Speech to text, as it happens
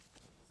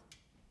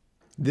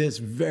This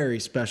very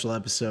special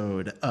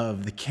episode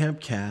of the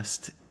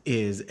Campcast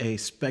is a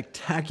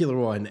spectacular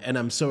one, and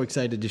I'm so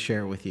excited to share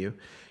it with you.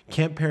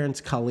 Camp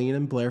parents Colleen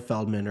and Blair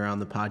Feldman are on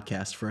the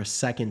podcast for a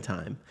second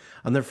time.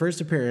 On their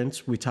first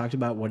appearance, we talked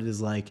about what it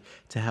is like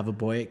to have a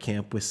boy at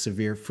camp with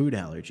severe food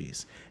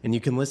allergies, and you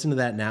can listen to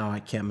that now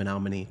at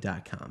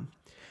campmenominee.com.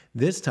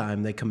 This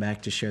time, they come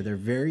back to share their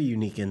very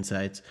unique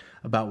insights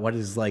about what it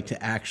is like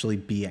to actually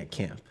be at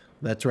camp.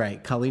 That's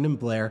right, Colleen and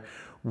Blair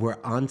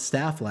were on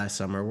staff last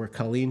summer where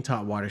Colleen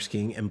taught water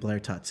skiing and Blair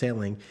taught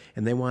sailing,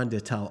 and they wanted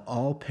to tell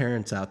all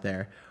parents out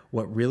there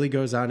what really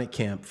goes on at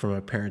camp from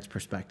a parent's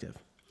perspective.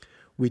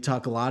 We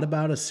talk a lot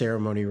about a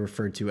ceremony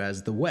referred to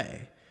as the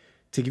Way.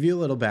 To give you a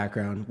little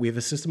background, we have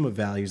a system of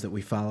values that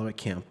we follow at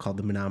camp called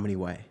the Menominee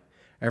Way.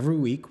 Every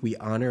week, we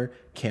honor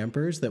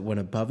campers that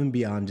went above and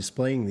beyond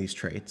displaying these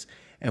traits,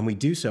 and we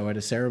do so at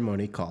a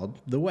ceremony called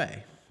the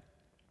Way.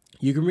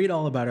 You can read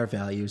all about our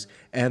values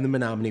and the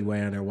Menominee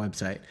Way on our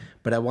website,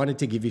 but I wanted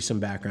to give you some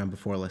background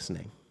before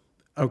listening.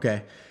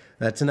 Okay,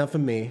 that's enough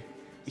of me.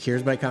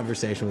 Here's my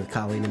conversation with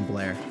Colleen and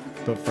Blair,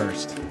 but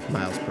first,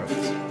 Miles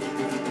Probst.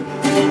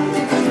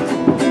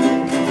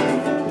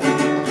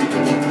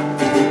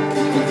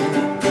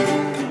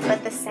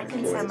 But the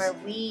second summer,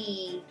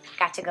 we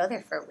got to go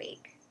there for a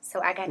week.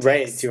 So I got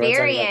to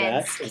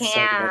experience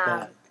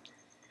camp.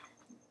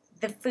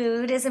 The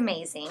food is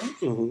amazing.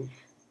 Mm-hmm.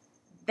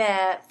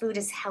 The food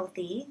is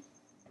healthy.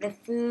 The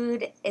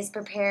food is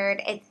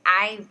prepared.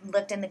 I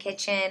looked in the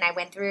kitchen. I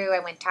went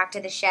talked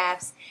to the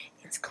chefs.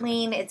 It's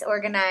clean. It's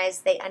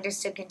organized. They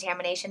understood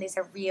contamination. These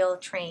are real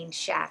trained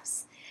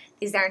chefs.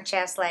 These aren't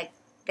chefs like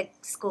the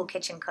school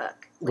kitchen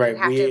cook. Right.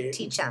 You have to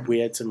teach them. We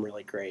had some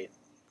really great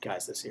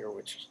guys this year,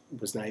 which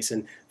was nice,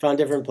 and found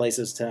different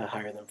places to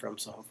hire them from.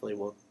 So hopefully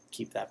we'll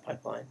keep that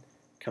pipeline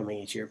coming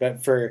each year.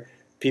 But for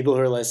people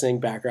who are listening,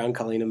 background,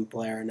 Colleen and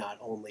Blair are not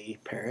only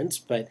parents,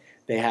 but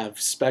they have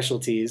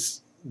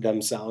specialties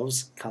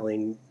themselves.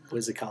 Colleen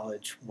was a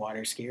college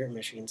water skier at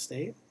Michigan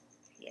State.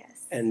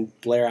 Yes. And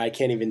Blair, I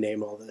can't even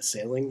name all the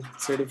sailing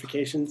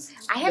certifications.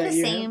 I have the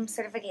same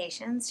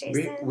certifications,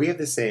 Jason. We have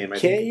the same.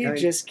 Can't you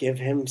just give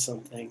him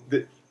something?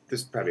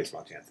 There's probably a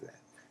small chance of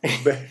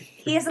that. But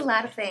he has a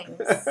lot of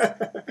things.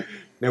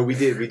 No, we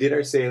did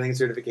our sailing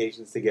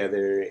certifications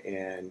together,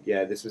 and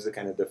yeah, this was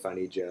the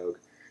funny joke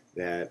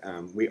that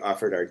we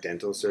offered our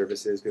dental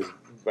services because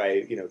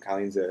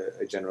Colleen's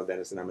a general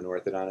dentist and I'm an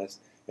orthodontist,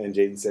 and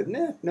Jaden said,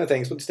 no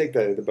thanks, we'll just take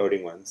the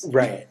boating ones.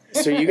 Right.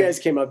 So you guys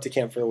came up to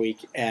camp for a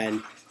week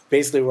and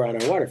basically were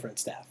on our waterfront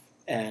staff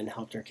and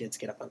helped our kids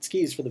get up on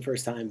skis for the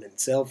first time and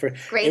sail for...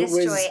 Greatest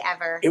joy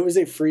ever. It was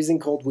a freezing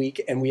cold week,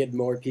 and we had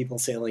more people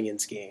sailing and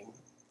skiing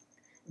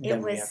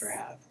than we ever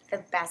have.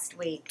 The best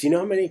week. Do you know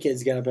how many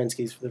kids got up on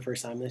skis for the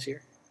first time this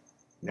year?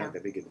 No,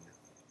 that'd be good to know.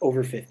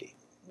 Over 50.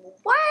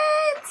 What?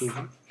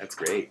 Mm-hmm. That's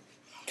great.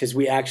 Because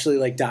we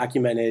actually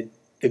documented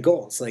the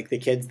goals. The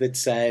kids that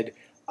said,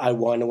 I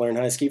want to learn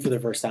how to ski for the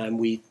first time,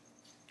 we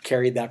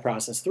carried that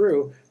process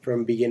through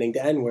from beginning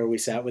to end, where we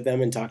sat with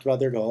them and talked about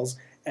their goals.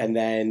 And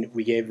then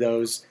we gave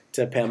those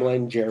to Pamela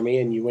and Jeremy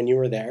and you when you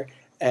were there.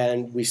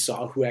 And we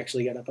saw who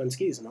actually got up on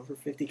skis. And over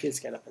 50 kids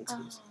got up on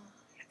skis. Oh.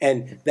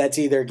 And that's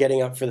either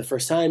getting up for the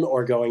first time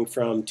or going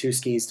from 2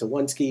 skis to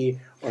 1 ski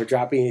or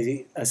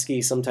dropping a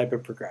ski, some type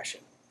of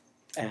progression.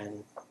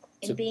 And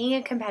being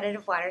a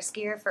competitive water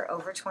skier for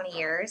over 20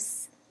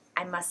 years,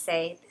 I must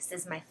say this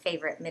is my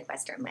favorite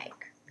Midwestern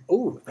lake.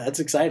 Ooh, that's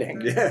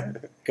exciting. Yeah.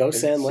 Go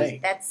Sand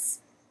Lake.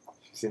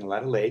 She's seen a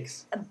lot of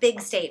lakes. A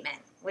big statement,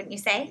 wouldn't you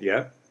say?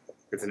 Yeah.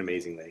 It's an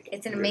amazing lake.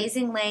 It's an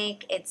amazing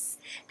lake.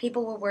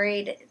 People were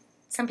worried.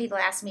 Some people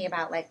asked me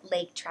about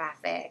lake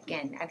traffic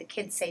and are the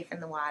kids safe in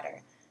the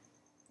water?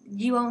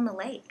 You own the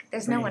lake.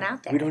 There's no one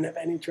out there. We don't have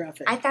any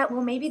traffic. I thought,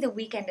 maybe the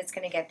weekend it's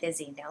going to get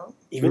busy, no?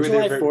 Even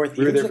July 4th.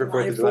 We were there for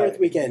 4th of July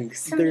weekend.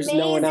 There's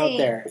no one out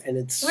there. And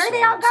it's where are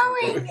they all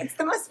going? It's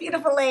the most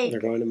beautiful lake. They're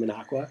going to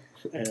Minocqua,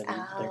 and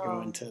they're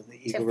going to the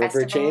Eagle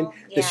River chain.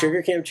 Yeah. The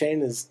Sugar Camp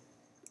chain is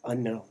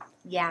unknown.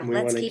 Yeah,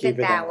 let's keep it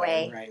that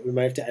way. Right. We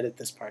might have to edit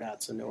this part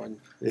out so no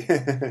one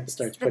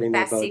starts putting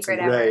their boats in. Best secret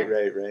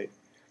ever.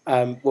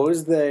 Right. What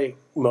was the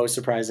most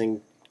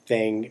surprising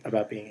thing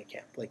about being at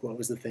camp? What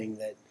was the thing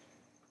that...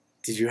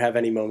 Did you have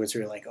any moments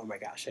where you're like, oh my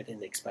gosh, I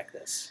didn't expect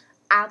this?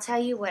 I'll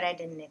tell you what I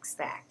didn't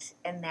expect,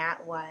 and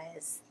that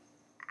was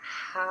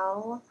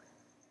how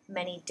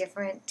many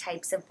different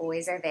types of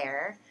boys are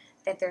there,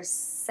 that there's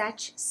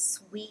such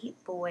sweet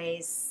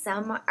boys.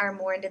 Some are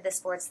more into the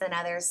sports than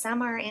others.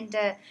 Some are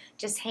into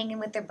just hanging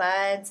with their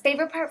buds.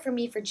 Favorite part for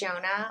me for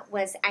Jonah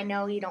was, I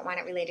know you don't want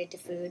it related to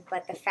food,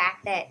 but the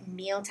fact that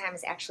mealtime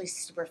is actually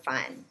super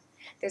fun.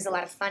 There's a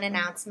lot of fun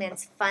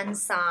announcements, fun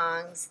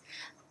songs.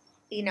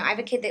 I have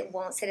a kid that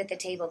won't sit at the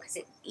table because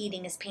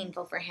eating is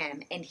painful for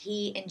him, and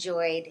he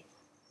enjoyed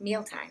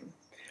mealtime.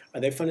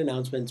 Are they fun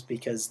announcements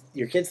because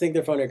your kids think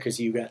they're funner because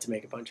you got to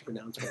make a bunch of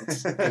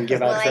announcements and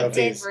give out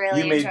trophies? I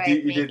did really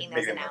enjoy making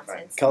those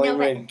announcements. Colleen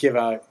would give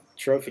out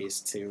trophies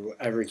to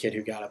every kid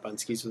who got up on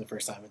skis for the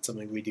first time. It's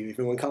something we do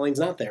even when Colleen's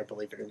not there,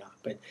 believe it or not.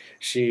 But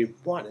she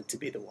wanted to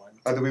be the one.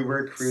 Although we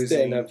were cruising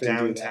Stand up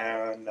and do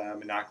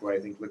downtown Minocqua, I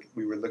think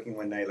we were looking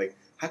one night like,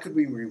 how could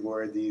we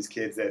reward these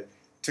kids that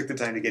took the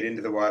time to get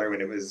into the water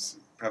when it was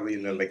probably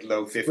in the like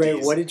low 50s?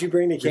 Right, what did you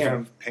bring to We camp?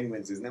 found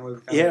penguins, isn't that what we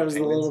found? Yeah, it was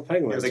the little It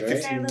penguins, was like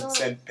right?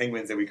 15-cent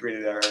penguins that we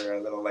created our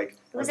little like.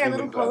 It was our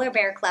little polar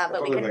bear club,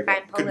 but we couldn't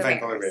find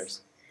polar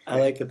bears. I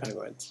like the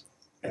penguins.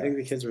 I think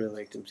the kids really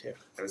liked them too.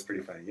 That was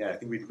pretty funny. Yeah, I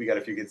think we got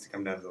a few kids to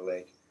come down to the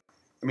lake.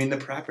 I mean, the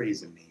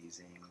property's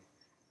amazing.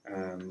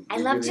 I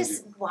love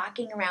just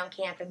walking around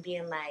camp and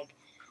being like,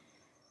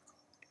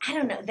 I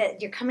don't know,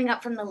 that you're coming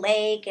up from the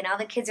lake and all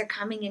the kids are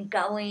coming and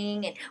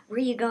going and where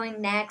are you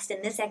going next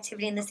and this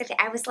activity and this activity.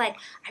 I was like,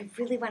 I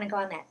really want to go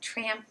on that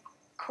tramp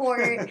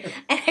court and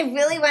I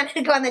really wanted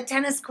to go on the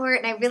tennis court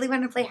and I really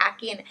wanted to play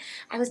hockey and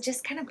I was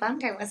just kind of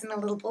bummed I wasn't a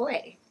little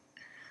boy.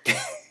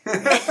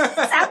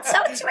 Sounds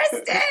so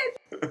twisted.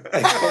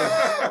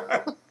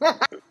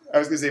 I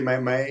was gonna say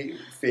my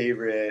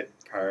favorite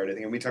part, I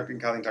think, and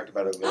Colleen talked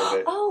about it a little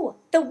bit. Oh,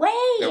 the way.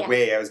 The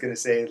way, I was gonna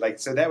say, like,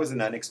 so that was an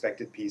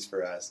unexpected piece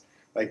for us.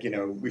 Like,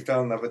 we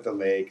fell in love with the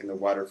lake and the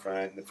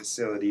waterfront and the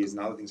facilities and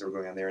all the things that were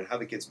going on there and how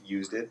the kids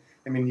used it.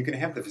 I mean, you can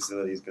have the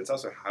facilities, but it's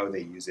also how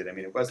they use it. I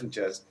mean, it wasn't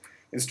just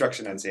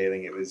instruction on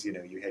sailing. It was, you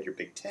had your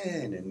Big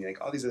Ten and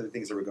like all these other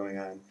things that were going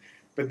on.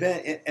 But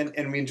then,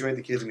 and we enjoyed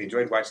the kids and we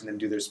enjoyed watching them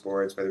do their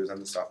sports, whether it was on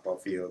the softball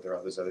field or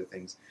all those other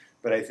things.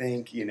 But I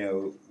think,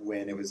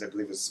 when it was, I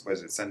believe was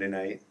it Sunday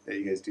night that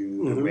you guys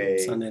do the way?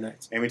 Sunday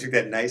nights. And we took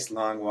that nice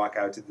long walk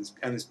out to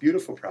on this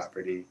beautiful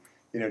property,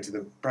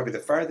 to probably the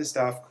farthest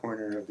off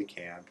corner of the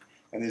camp.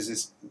 And there's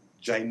this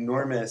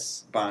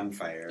ginormous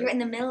bonfire. You're in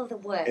the middle of the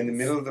woods. In the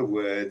middle of the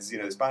woods.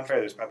 This bonfire,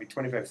 there's probably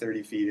 25,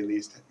 30 feet at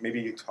least,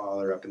 maybe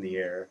taller up in the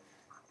air.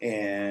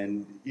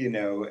 And,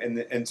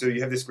 and so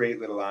you have this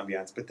great little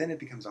ambiance, but then it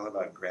becomes all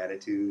about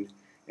gratitude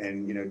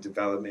and,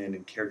 development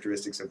and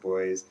characteristics of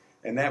boys.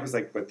 And that was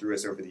like what threw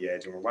us over the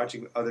edge. And we're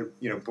watching other,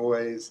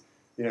 boys,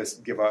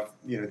 give off,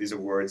 these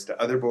awards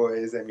to other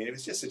boys. I mean, it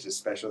was just such a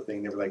special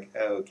thing. They were like,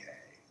 okay.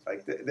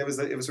 Like, it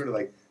was sort of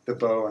like the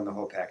bow on the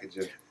whole package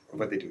of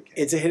what they do at camp.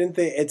 It's a hidden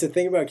thing. It's a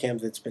thing about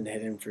camp that's been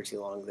hidden for too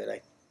long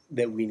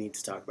that we need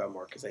to talk about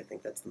more because I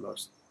think that's the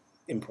most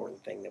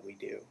important thing that we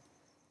do.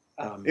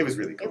 It was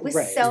really cool. It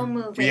was so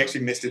moving. We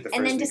actually missed it the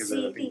and first then to because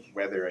see of the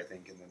weather, I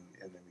think, and then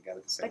we got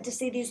it the second. But to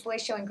see these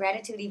boys showing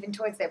gratitude even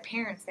towards their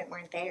parents that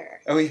weren't there.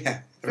 Oh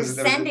yeah, For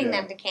sending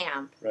them to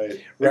camp.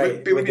 Right.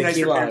 Right. It would be nice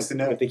for parents to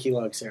know. With the key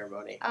log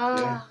ceremony.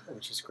 Oh.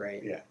 Which is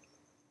great. Yeah.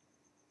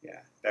 Yeah,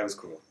 that was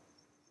cool.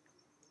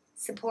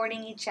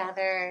 Supporting each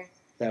other.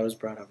 That was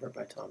brought over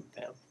by Tom and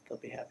Pam. They'll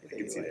be happy that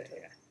you liked it.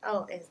 Yeah.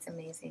 Oh, it's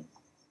amazing.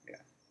 Yeah.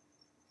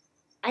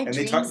 I had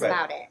dreams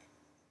about it.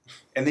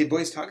 And they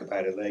boys talk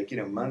about it, like,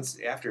 months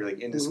after, like,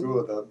 into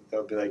school,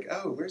 they'll be like,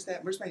 oh, where's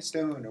my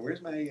stone, or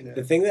where's my,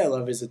 The thing that I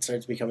love is it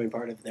starts becoming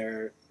part of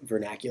their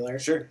vernacular.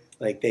 Sure.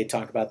 Like, they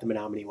talk about the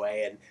Menominee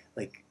Way, and,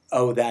 like,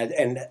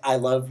 and I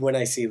love when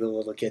I see the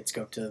little kids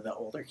go up to the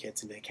older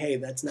kids and be like, hey,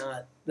 that's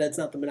not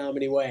the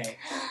Menominee Way.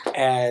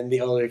 And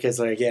the older kids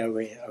are like, yeah,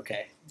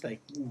 okay.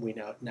 Like, we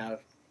know,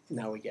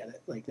 now we get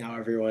it. Like, now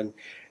everyone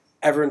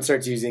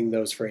starts using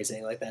those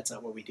phrasing, like, that's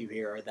not what we do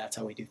here, or that's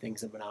how we do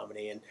things in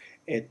Menominee, and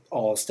it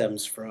all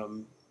stems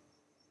from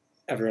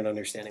everyone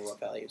understanding what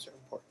values are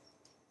important.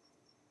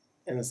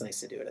 And it's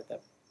nice to do it at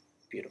that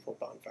beautiful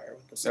bonfire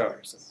with the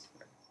stars.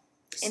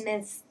 And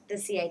then the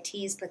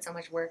CITs put so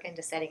much work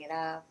into setting it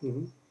up.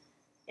 Mm-hmm.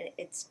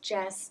 It's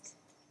just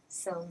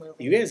so moving.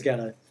 You guys got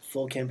a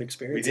full camp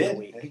experience we did. that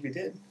week. I think we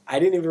did. I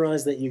didn't even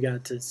realize that you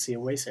got to see a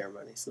way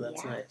ceremony, so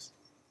that's nice.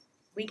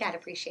 We got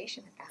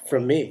appreciation at that.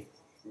 From me.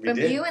 From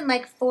you and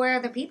like 4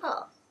 other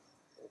people.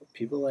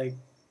 People like...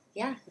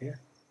 Yeah.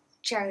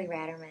 Charlie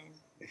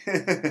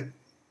Ratterman.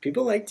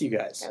 People liked you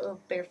guys. That little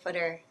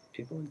barefooter.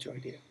 People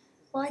enjoyed you.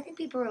 Well, I think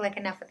people were like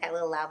enough with that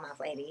little loudmouth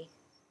lady.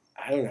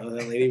 I don't know.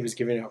 That lady was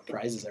giving out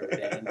prizes every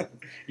day. And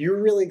you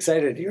were really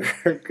excited. You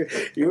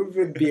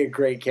would be a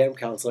great camp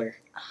counselor.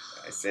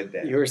 I said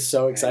that. You were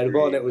so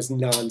excitable, and it was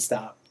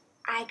nonstop.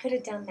 I could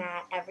have done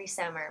that every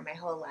summer my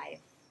whole life.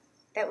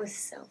 That was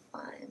so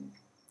fun.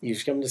 You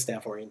should come to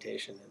staff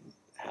orientation and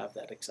have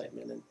that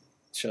excitement and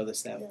show the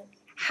staff.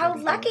 How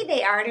lucky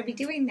they are to be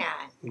doing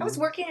that. I was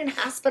working in a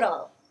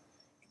hospital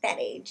at that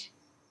age.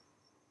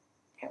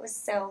 That was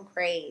so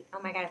great.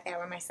 Oh my God, if that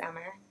were my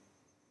summer.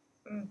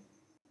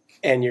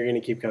 And you're going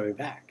to keep coming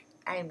back.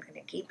 I am going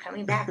to keep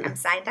coming back. I'm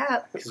signed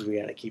up. Because we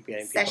got to keep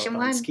getting people Session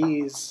up on 1.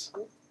 skis.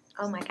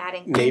 Oh my God.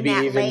 And maybe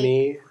that even lake.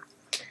 me.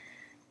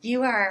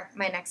 You are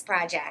my next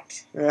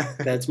project.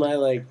 That's my,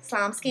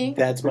 slalom skiing?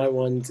 That's my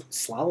one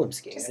slalom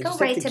skiing. Just I go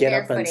just right like to to get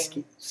up on barefooting.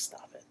 skis.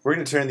 Stop it. We're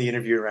going to turn the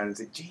interview around and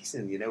say,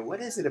 Jason, what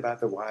is it about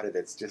the water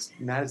that's just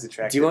not as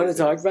attractive? Do you want to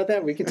talk about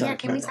that? We can talk Yeah,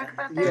 can about we that. talk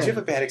about Did that? you have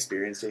a bad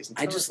experience, Jason?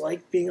 I just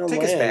like being on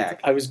Take us land.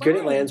 back. I was good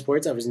at Why? land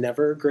sports. I was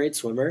never a great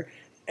swimmer.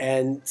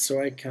 And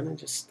so I kind of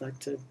just stuck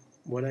to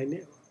what I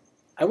knew.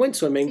 I went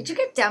swimming. Did you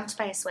get dumped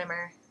by a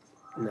swimmer?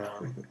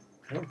 No,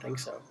 I don't think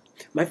so.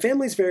 My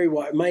family's very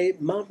wide. My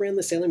mom ran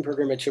the sailing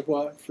program at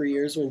Chippewa for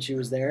years when she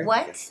was there.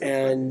 What?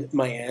 And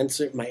my aunt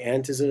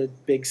is a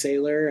big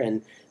sailor,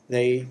 and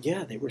they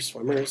were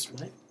swimmers.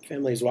 My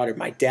family's water.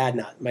 My dad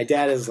not. My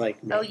dad is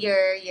like me. Oh,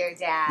 your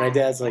dad. My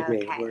dad's like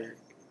me. Okay.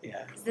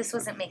 Yeah. This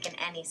wasn't making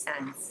any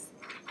sense.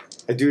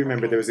 I do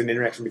remember there was an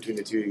interaction between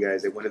the two of you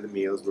guys at one of the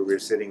meals where we were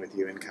sitting with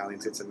you, and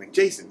Colleen said something like,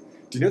 Jason,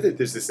 do you know that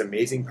there's this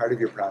amazing part of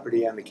your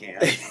property on the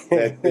camp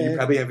that you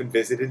probably haven't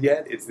visited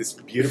yet? It's this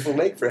beautiful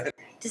lakefront.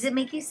 Does it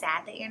make you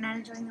sad that you're not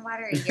enjoying the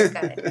water, or you're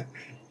good?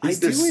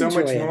 There's so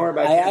much more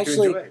about I camp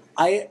actually, to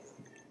enjoy.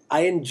 I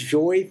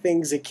enjoy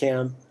things at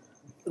camp,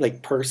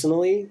 like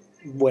personally,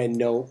 when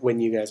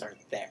you guys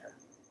aren't there.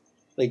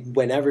 Like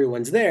when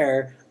everyone's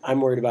there,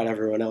 I'm worried about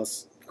everyone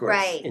else. Of course,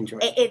 Right.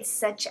 enjoying. It's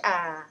such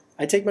a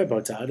I take my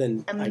boats out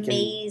and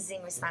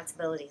amazing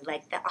responsibility.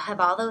 Like I'll have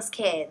all those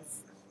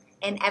kids,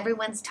 and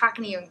everyone's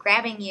talking to you and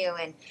grabbing you,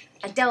 and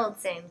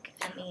adults, and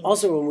I mean.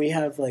 Also, when we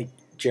have like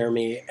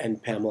Jeremy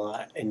and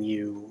Pamela and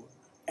you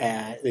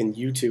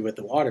two at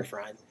the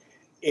waterfront,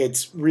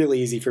 it's really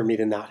easy for me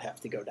to not have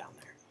to go down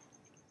there.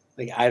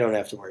 Like I don't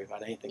have to worry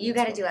about anything. You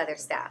got to do other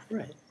stuff.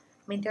 Right.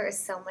 I mean, there is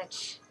so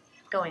much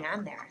going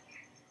on there.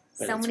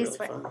 But So it's many.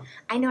 really fun.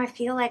 I know. I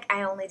feel like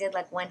I only did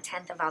like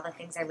 1/10 of all the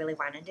things I really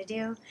wanted to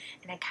do,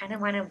 and I kind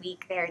of want a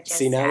week there. Just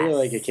See, now you're as-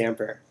 like a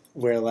camper.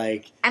 Where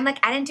like I'm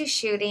like, I didn't do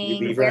shooting.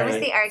 leave Where right. was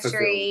the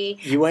archery?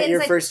 you went Things your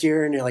like- first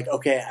year and you're like,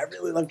 okay, I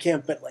really love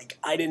camp, but like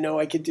I didn't know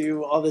I could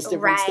do all this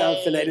different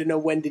stuff, and I Right. didn't know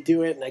when to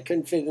do it, and I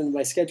couldn't fit it into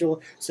my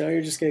schedule. So now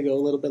you're just gonna go a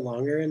little bit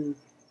longer and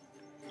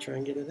try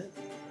and get it in.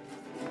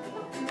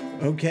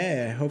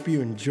 Okay, I hope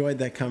you enjoyed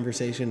that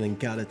conversation and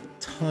got a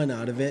ton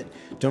out of it.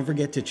 Don't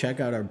forget to check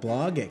out our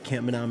blog at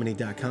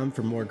campmenominee.com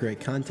for more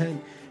great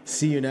content.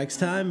 See you next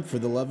time. For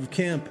the love of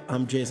camp,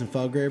 I'm Jason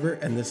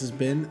Felgraber, and this has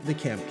been the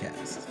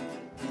Campcast.